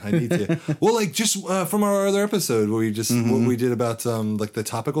need to. Well, like just from our other episode where we just what we did about like the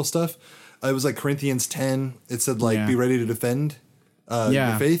topical stuff. It was like Corinthians 10. It said like be ready to defend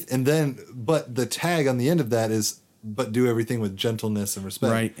your faith, and then but the tag on the end of that is but do everything with gentleness and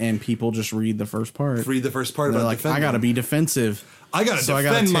respect. Right, and people just read the first part. Read the first part They're about like, defending. I got to be defensive. I got to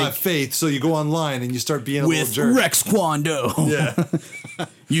defend my faith. So you go online and you start being a little with jerk. Rex Kwando. Yeah.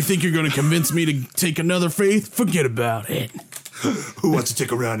 You think you're going to convince me to take another faith? Forget about it. Who wants to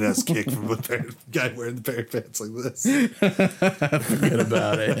take a roundhouse kick from a guy wearing the pair of pants like this? Forget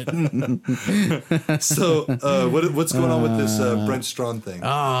about it. So what's going on with this Brent Strawn thing?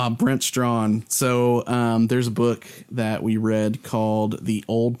 Brent Strawn. So there's a book that we read called The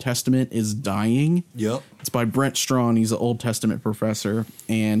Old Testament is Dying. Yep. It's by Brent Strawn. He's an Old Testament professor,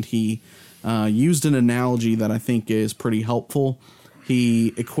 and he used an analogy that I think is pretty helpful.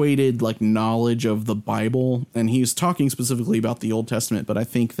 He equated like knowledge of the Bible, and he's talking specifically about the Old Testament, but I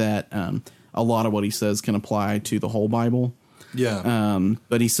think that a lot of what he says can apply to the whole Bible. Yeah.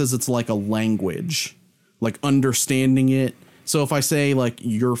 But he says it's like a language, like understanding it. So if I say like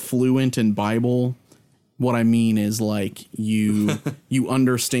you're fluent in Bible, what I mean is like you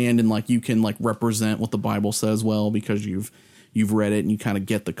understand and like you can like represent what the Bible says well because you've read it and you kind of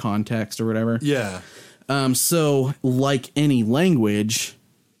get the context or whatever. Yeah. So like any language,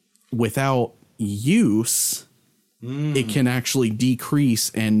 without use, it can actually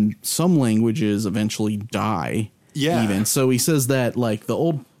decrease, and some languages eventually die. Yeah. Even so, he says that like the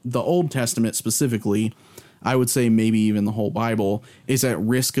Old Testament specifically, I would say maybe even the whole Bible is at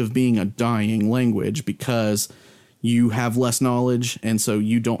risk of being a dying language because you have less knowledge, and so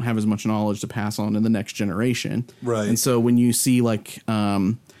you don't have as much knowledge to pass on to the next generation. Right. And so when you see like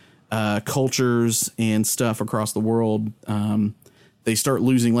cultures and stuff across the world, they start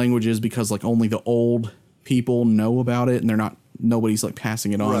losing languages because like only the old people know about it, and nobody's like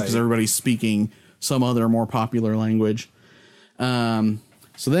passing it on because everybody's speaking some other more popular language. So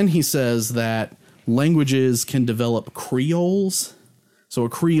then he says that languages can develop creoles. So a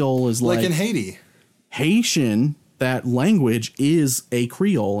creole is like in Haiti. Haitian. That language is a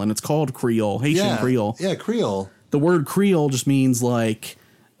creole, and it's called Creole. Haitian Creole. Yeah, Creole. The word Creole just means like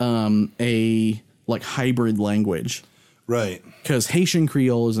a like hybrid language. Right. Because Haitian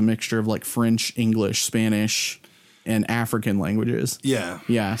Creole is a mixture of like French, English, Spanish, and African languages. Yeah.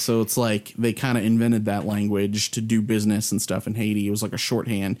 Yeah. So it's like they kind of invented that language to do business and stuff in Haiti. It was like a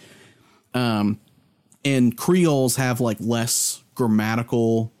shorthand. And Creoles have like less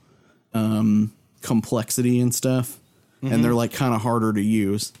grammatical complexity and stuff. And they're like kind of harder to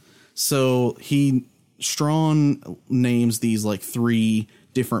use. So Strachan names these like 3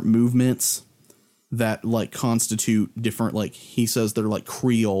 different movements that like constitute different, like he says they're like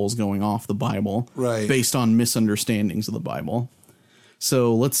creoles going off the Bible, right? Based on misunderstandings of the Bible.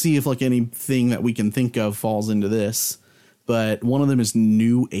 So let's see if like anything that we can think of falls into this. But one of them is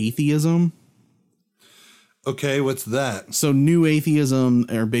New Atheism. Okay, what's that? So New Atheism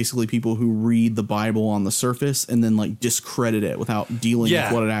are basically people who read the Bible on the surface and then like discredit it without dealing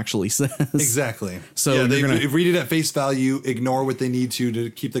with what it actually says. Exactly. So they read it at face value, ignore what they need to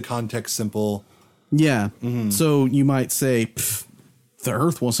keep the context simple. Yeah. So you might say, the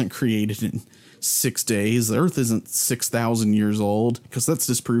earth wasn't created in 6 days. The earth isn't 6,000 years old because that's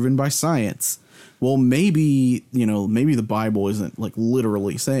disproven by science. Well, maybe the Bible isn't like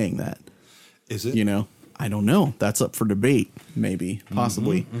literally saying that. Is it? I don't know. That's up for debate. Maybe,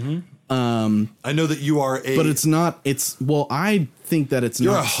 possibly. I know that you are but it's not. I think that it's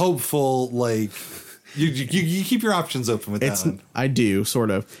you're not. a hopeful, like you keep your options open with that one. I do sort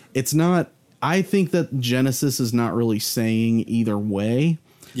of. It's not. I think that Genesis is not really saying either way.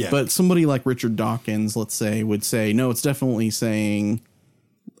 Yeah. But somebody like Richard Dawkins, let's say, would say, no, it's definitely saying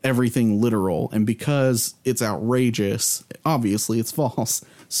everything literal. And because it's outrageous, obviously it's false.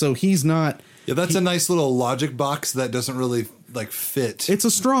 So he's not. Yeah, that's a nice little logic box that doesn't really like fit. It's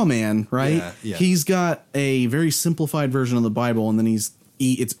a straw man, right? Yeah. He's got a very simplified version of the Bible, and then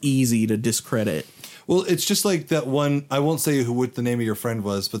it's easy to discredit. Well, it's just like that one. I won't say what the name of your friend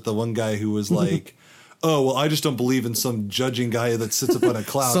was, but the one guy who was like, "Oh, well, I just don't believe in some judging guy that sits up on a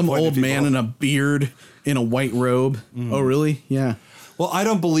cloud." Some old man in a beard in a white robe. Oh, really? Yeah. Well, I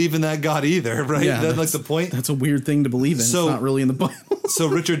don't believe in that God either, right? Yeah, that's like the point. That's a weird thing to believe in. So, it's not really in the Bible. So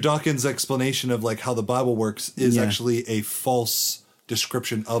Richard Dawkins' explanation of like how the Bible works is actually a false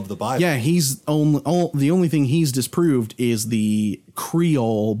description of the Bible. Yeah, the only thing he's disproved is the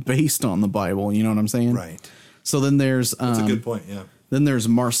Creole based on the Bible. You know what I'm saying? Right. So then there's that's a good point. Yeah. Then there's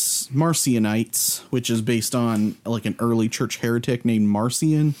Marcionites, which is based on like an early church heretic named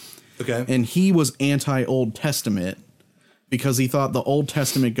Marcion. Okay. And he was anti-Old Testament because he thought the Old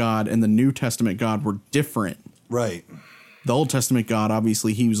Testament God and the New Testament God were different. Right. The Old Testament God,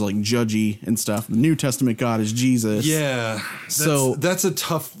 obviously, he was like judgy and stuff. The New Testament God is Jesus. Yeah. That's a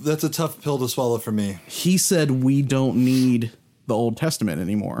tough pill to swallow for me. He said we don't need the Old Testament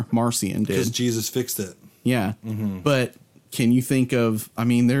anymore. Marcion did. Because Jesus fixed it. Yeah. Mm-hmm. But can you think of,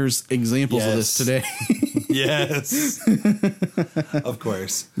 there's examples of this today. Yes. Of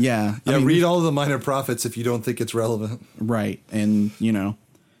course. Yeah. Read all of the minor prophets if you don't think it's relevant. Right. And,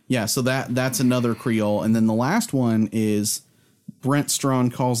 yeah, so that's another Creole. And then the last one is Brent Strawn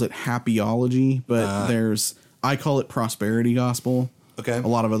calls it happyology, but I call it prosperity gospel. Okay. A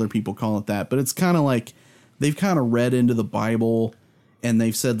lot of other people call it that, but it's kind of like they've kind of read into the Bible and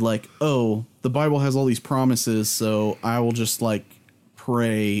they've said like, oh, the Bible has all these promises, so I will just like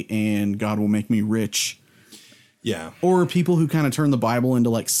pray and God will make me rich. Yeah. Or people who kind of turn the Bible into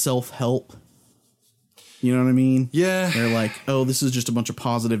like self-help. You know what I mean? Yeah. They're like, oh, this is just a bunch of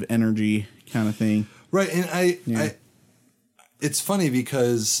positive energy kind of thing. Right. And I it's funny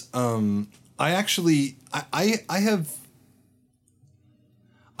because I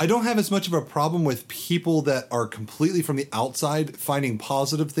don't have as much of a problem with people that are completely from the outside finding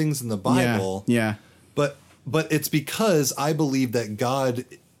positive things in the Bible. Yeah. But it's because I believe that God,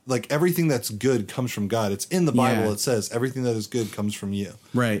 like everything that's good comes from God. It's in the Bible. Yeah. It says everything that is good comes from you.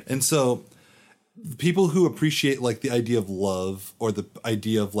 Right. And so people who appreciate like the idea of love or the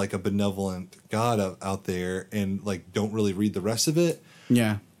idea of like a benevolent God out there and like don't really read the rest of it.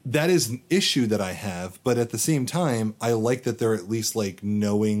 Yeah. That is an issue that I have. But at the same time, I like that they're at least like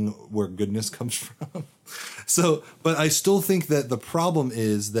knowing where goodness comes from. So, but I still think that the problem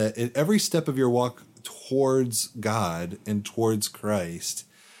is that at every step of your walk towards God and towards Christ,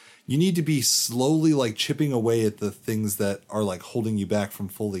 you need to be slowly like chipping away at the things that are like holding you back from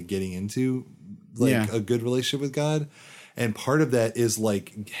fully getting into like a good relationship with God. And part of that is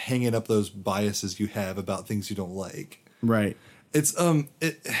like hanging up those biases you have about things you don't like. Right. It's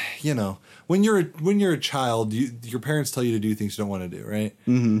you know, when you're a child, your parents tell you to do things you don't want to do, right?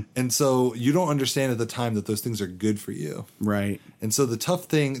 Mm-hmm. And so you don't understand at the time that those things are good for you, right? And so the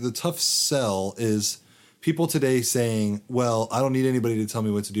tough sell is people today saying, "Well, I don't need anybody to tell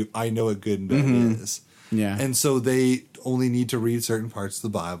me what to do. I know what good and bad is." Yeah, and so they only need to read certain parts of the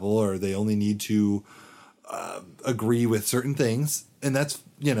Bible, or they only need to agree with certain things, and that's,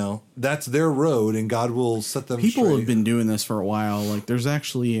 you know, that's their road, and God will set them People straight. have been doing this for a while. Like, there's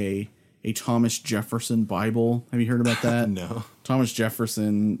actually a Thomas Jefferson Bible. Have you heard about that? No. Thomas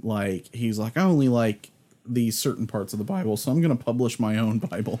Jefferson, like, he's like, I only like these certain parts of the Bible, so I'm going to publish my own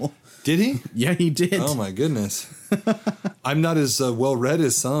Bible. Did he? Yeah, he did. Oh my goodness. I'm not as well read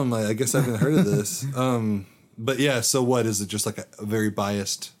as some. I guess I haven't heard of this. But yeah, so what is it? Just like a very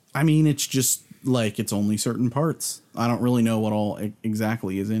biased? I mean, it's just like it's only certain parts. I don't really know what all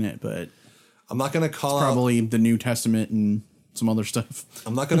exactly is in it, but I'm not going to call probably the New Testament and some other stuff.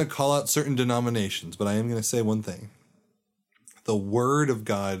 I'm not going to call out certain denominations, but I am going to say one thing. The Word of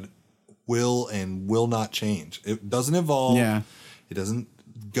God will and will not change. It doesn't evolve. Yeah. It doesn't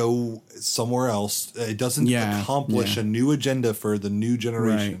go somewhere else. It doesn't accomplish a new agenda for the new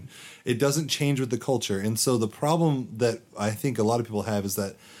generation. Right. It doesn't change with the culture. And so the problem that I think a lot of people have is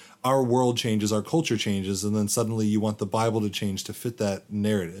that our world changes, our culture changes, and then suddenly you want the Bible to change to fit that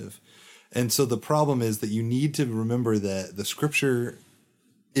narrative. And so the problem is that you need to remember that the Scripture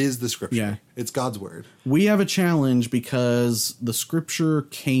is the Scripture. Yeah. It's God's Word. We have a challenge because the Scripture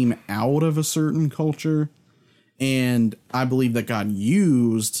came out of a certain culture, and I believe that God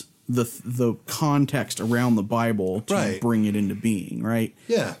used the context around the Bible to bring it into being, right?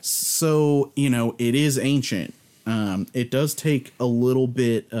 Yeah. So, you know, it is ancient. It does take a little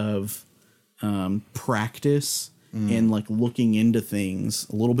bit of practice and like looking into things,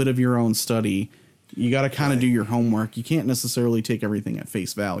 a little bit of your own study. You got to kind of do your homework. You can't necessarily take everything at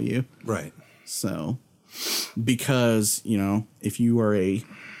face value. Right. So, because, you know, if you are a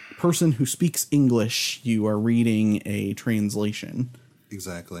person who speaks English, you are reading a translation.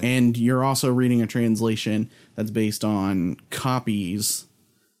 Exactly. And you're also reading a translation that's based on copies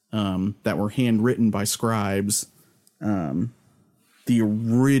that were handwritten by scribes. The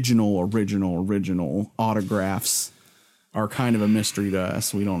original autographs are kind of a mystery to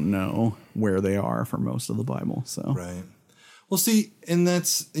us. We don't know where they are for most of the Bible. So right. Well, see, and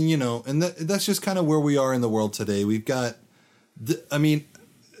that's, you know, and that's just kind of where we are in the world today. We've got, I mean,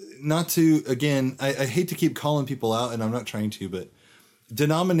 not to, again, I hate to keep calling people out, and I'm not trying to, but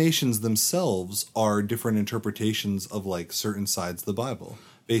denominations themselves are different interpretations of like certain sides of the Bible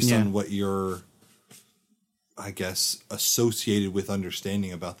based on what you're, I guess, associated with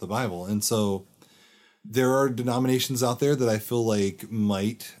understanding about the Bible. And so there are denominations out there that I feel like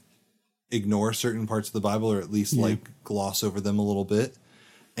might ignore certain parts of the Bible, or at least like gloss over them a little bit.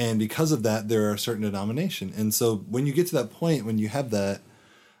 And because of that, there are certain denominations. And so when you get to that point, when you have that,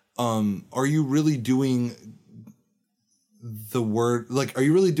 are you really doing the word? Like, are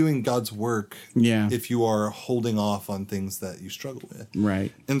you really doing God's work? Yeah. If you are holding off on things that you struggle with.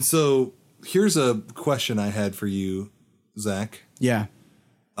 Right. And so here's a question I had for you, Zach. Yeah.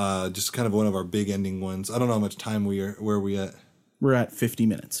 Just kind of one of our big ending ones. I don't know how much time where are we at? We're at 50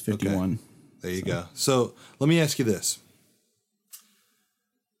 minutes, 51. Okay. There you go. So let me ask you this.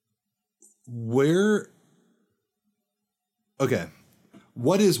 What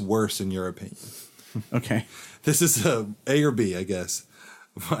is worse in your opinion? Okay. This is A or B, I guess.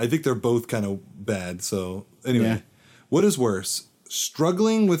 I think they're both kind of bad. So anyway, What is worse?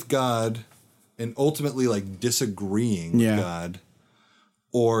 Struggling with God and ultimately like disagreeing with God,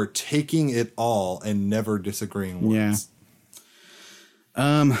 or taking it all and never disagreeing once?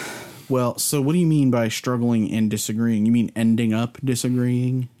 Well, so what do you mean by struggling and disagreeing? You mean ending up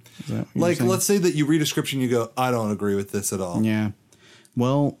disagreeing? Is that what like, let's say that you read a scripture and you go, I don't agree with this at all. Yeah.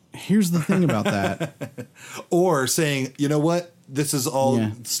 Well, here's the thing about that. Or saying, you know what? This is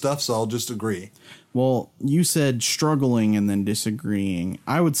all stuff, so I'll just agree. Well, you said struggling and then disagreeing.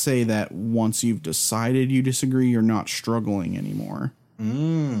 I would say that once you've decided you disagree, you're not struggling anymore.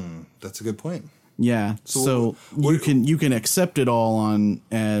 That's a good point. Yeah. So you can accept it all on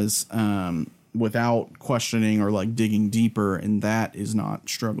as without questioning or like digging deeper, and that is not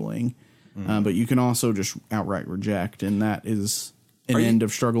struggling. But you can also just outright reject, and that is an end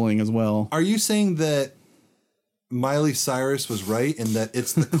of struggling as well. Are you saying that Miley Cyrus was right and that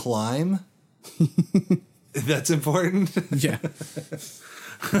it's the climb that's important? Yeah.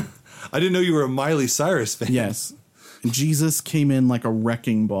 I didn't know you were a Miley Cyrus fan. Yes. And Jesus came in like a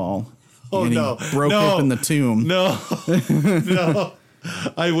wrecking ball. Oh, and no. He broke open the tomb. No. No.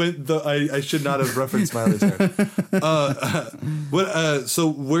 I should not have referenced Miley Cyrus. So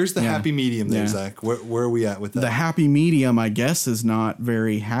where's the happy medium there, Zach? Where are we at with that? The happy medium, I guess, is not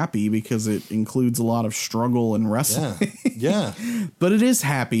very happy because it includes a lot of struggle and wrestling. Yeah. But it is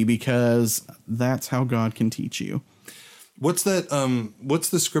happy because that's how God can teach you. What's that? What's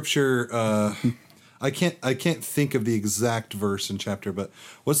the scripture? I can't think of the exact verse and chapter, but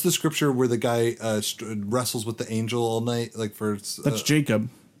what's the scripture where the guy wrestles with the angel all night? Like for That's Jacob,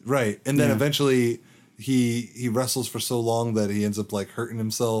 right? And then eventually he wrestles for so long that he ends up like hurting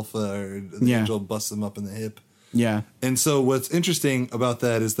himself. The angel busts him up in the hip. Yeah. And so what's interesting about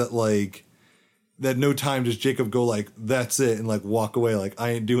that is that like that no time does Jacob go like, that's it, and like walk away like, I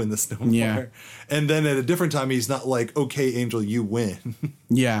ain't doing this no more. Yeah. And then at a different time, he's not like, okay, angel, you win.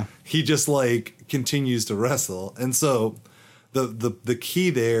 Yeah. He just like continues to wrestle. And so the key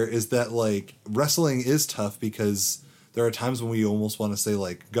there is that like wrestling is tough because there are times when we almost want to say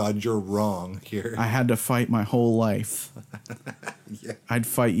like, God, you're wrong here. I had to fight my whole life. Yeah. I'd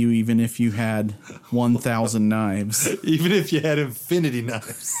fight you even if you had 1,000 knives. Even if you had infinity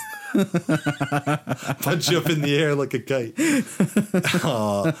knives. Punch you up in the air like a kite.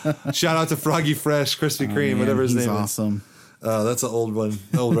 Shout out to Froggy Fresh, Krispy Kreme, whatever his name awesome. is. That's an old one,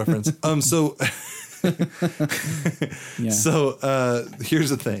 old reference. So here's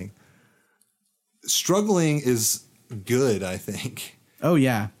the thing. Struggling is good, I think. Oh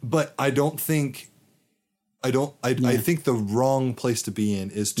yeah. But I think the wrong place to be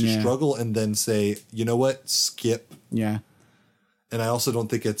in is to struggle and then say, you know what, skip. Yeah. And I also don't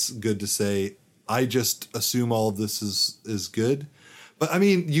think it's good to say, I just assume all of this is good. But I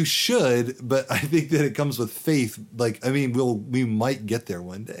mean, you should, but I think that it comes with faith. Like, I mean, we might get there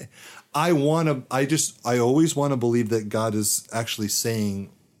one day. I always want to believe that God is actually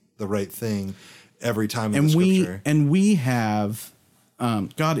saying the right thing every time in the scripture. We have,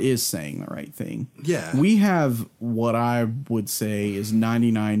 God is saying the right thing. Yeah. We have what I would say is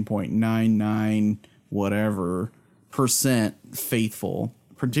 99.99 whatever % faithful,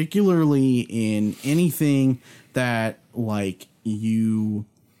 particularly in anything that like you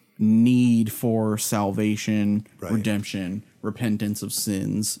need for salvation, redemption, repentance of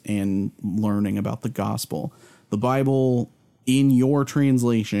sins, and learning about the gospel. The Bible in your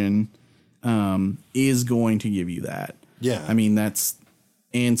translation is going to give you that. Yeah. I mean,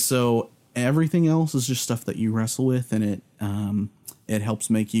 and so everything else is just stuff that you wrestle with, and it helps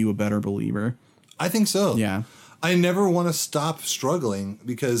make you a better believer. I think so. Yeah. I never want to stop struggling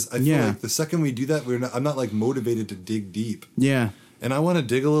because I feel like the second we do that, I'm not like motivated to dig deep. Yeah. And I want to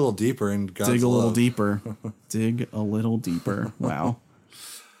dig a little deeper in God's Dig a little love. deeper. Dig a little deeper. Wow.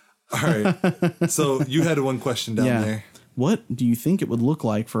 All right. So you had one question down there. What do you think it would look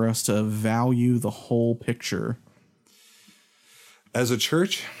like for us to value the whole picture? As a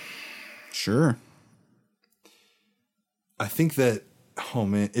church? Sure. I think that, oh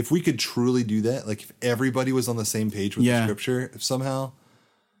man, if we could truly do that, like if everybody was on the same page with the scripture, if somehow,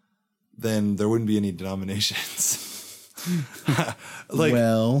 then there wouldn't be any denominations. Like,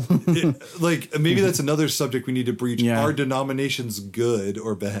 well, like maybe that's another subject we need to breach. Yeah. Are denominations good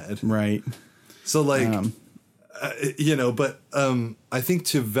or bad? Right. So like, but I think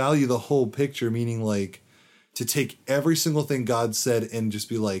to value the whole picture, meaning like to take every single thing God said and just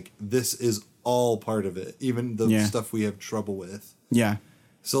be like, this is all part of it, even the stuff we have trouble with. Yeah.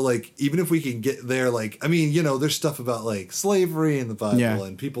 So like, even if we can get there, like, I mean, there's stuff about like slavery in the Bible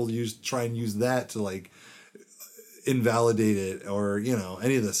and people try and use that to like invalidate it or,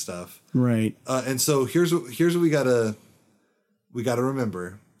 any of this stuff. Right. And so here's what we gotta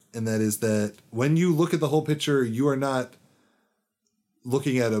remember. And that is that when you look at the whole picture, you are not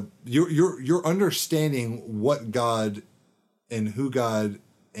looking at you're understanding what God and who God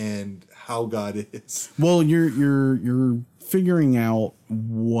and how God is. Well, you're figuring out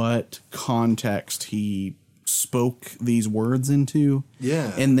what context he spoke these words into.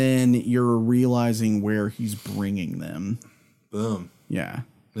 Yeah. And then you're realizing where he's bringing them. Boom. Yeah.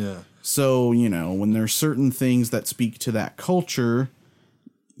 Yeah. So, when there's certain things that speak to that culture,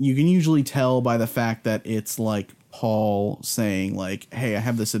 you can usually tell by the fact that it's like Paul saying like, hey, I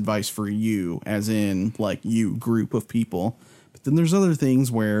have this advice for you, as in like you group of people. But then there's other things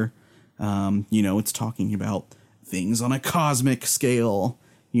where, it's talking about things on a cosmic scale,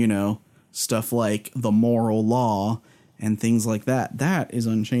 stuff like the moral law and things like that. That is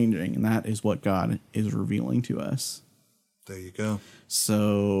unchanging. And that is what God is revealing to us. There you go.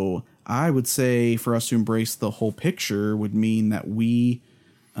 So I would say for us to embrace the whole picture would mean that we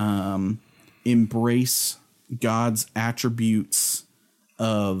embrace God's attributes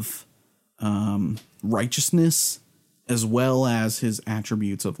of righteousness as well as his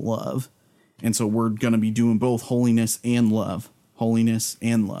attributes of love. And so we're going to be doing both holiness and love. Holiness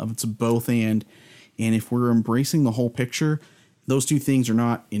and love. It's a both and. And if we're embracing the whole picture, those two things are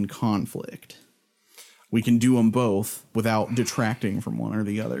not in conflict. We can do them both without detracting from one or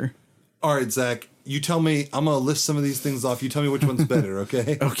the other. All right, Zach, you tell me. I'm going to list some of these things off. You tell me which one's better,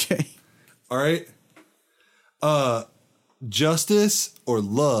 okay? Okay. All right. Justice or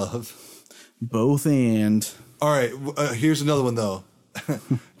love? Both and. All right, here's another one, though.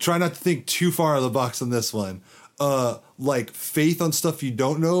 Try not to think too far out of the box on this one. Like faith on stuff you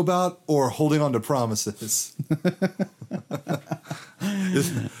don't know about or holding on to promises.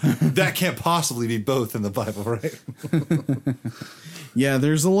 That can't possibly be both in the Bible, right? Yeah,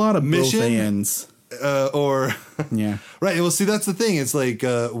 there's a lot of Mission? both ands. Or Yeah. right. Well, see, that's the thing. It's like,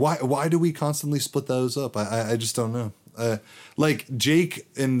 why do we constantly split those up? I just don't know. Like Jake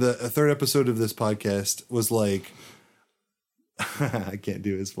in the third episode of this podcast was like, I can't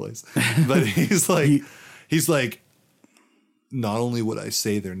do his voice, but he's like, not only would I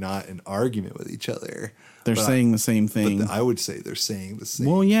say they're not in argument with each other, They're saying the same thing. but I would say they're saying the same.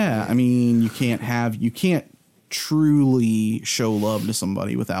 Well, yeah. I mean, you can't truly show love to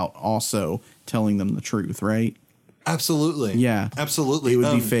somebody without also telling them the truth, right? Absolutely. Yeah. Absolutely. It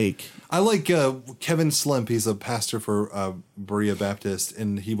would be fake. I like Kevin Slemp. He's a pastor for Berea Baptist,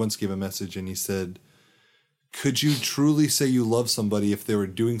 and he once gave a message, and he said, could you truly say you love somebody if they were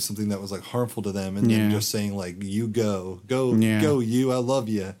doing something that was like harmful to them, and then just saying like, you go, you, I love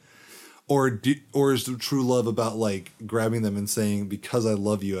you? Or is the true love about like grabbing them and saying, because I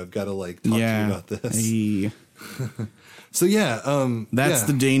love you, I've got to like talk to you about this. Hey. So yeah, That's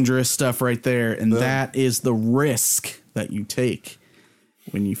the dangerous stuff right there. And that is the risk that you take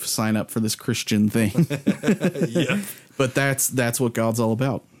when you sign up for this Christian thing. yeah. But that's what God's all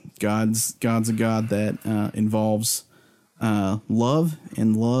about. God's a God that involves love,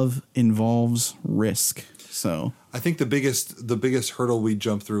 and love involves risk. So I think the biggest hurdle we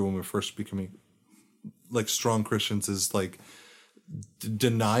jump through when we're first becoming like strong Christians is like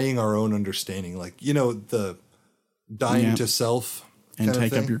denying our own understanding. Like, the dying to self and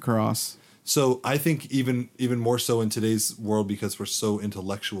take up your cross. So I think even more so in today's world, because we're so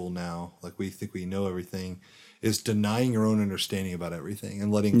intellectual now, like we think we know everything, is denying your own understanding about everything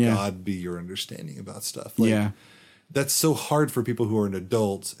and letting God be your understanding about stuff. Like, that's so hard for people who are an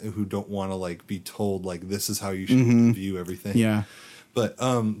adult who don't want to like be told like this is how you should view everything. Yeah. But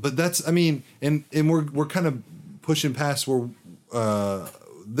that's, I mean, and we're kind of pushing past where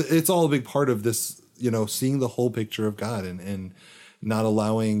it's all a big part of this, seeing the whole picture of God and not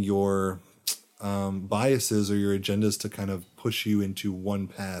allowing your biases or your agendas to kind of push you into one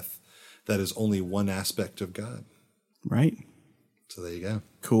path that is only one aspect of God. Right. So there you go.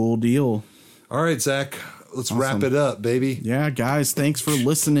 Cool deal. All right, Zach, let's wrap it up, baby. Yeah, guys, thanks for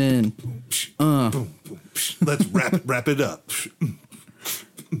listening. Let's wrap it up.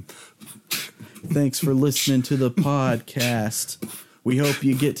 Thanks for listening to the podcast. We hope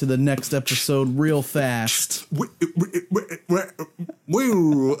you get to the next episode real fast.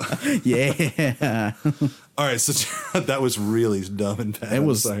 Yeah. All right, so that was really dumb and bad. It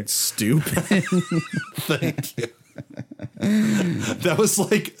was stupid. Thank you. That was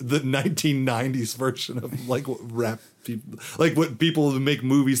like the 1990s version of like what rap people, like what people who make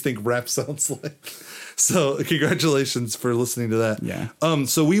movies think rap sounds like. So congratulations for listening to that. Yeah.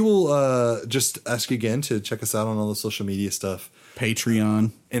 So we will just ask you again to check us out on all the social media stuff.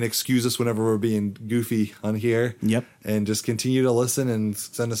 Patreon. And excuse us whenever we're being goofy on here. Yep. And just continue to listen and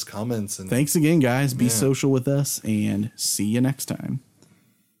send us comments. And thanks again, guys. Be social with us, and see you next time.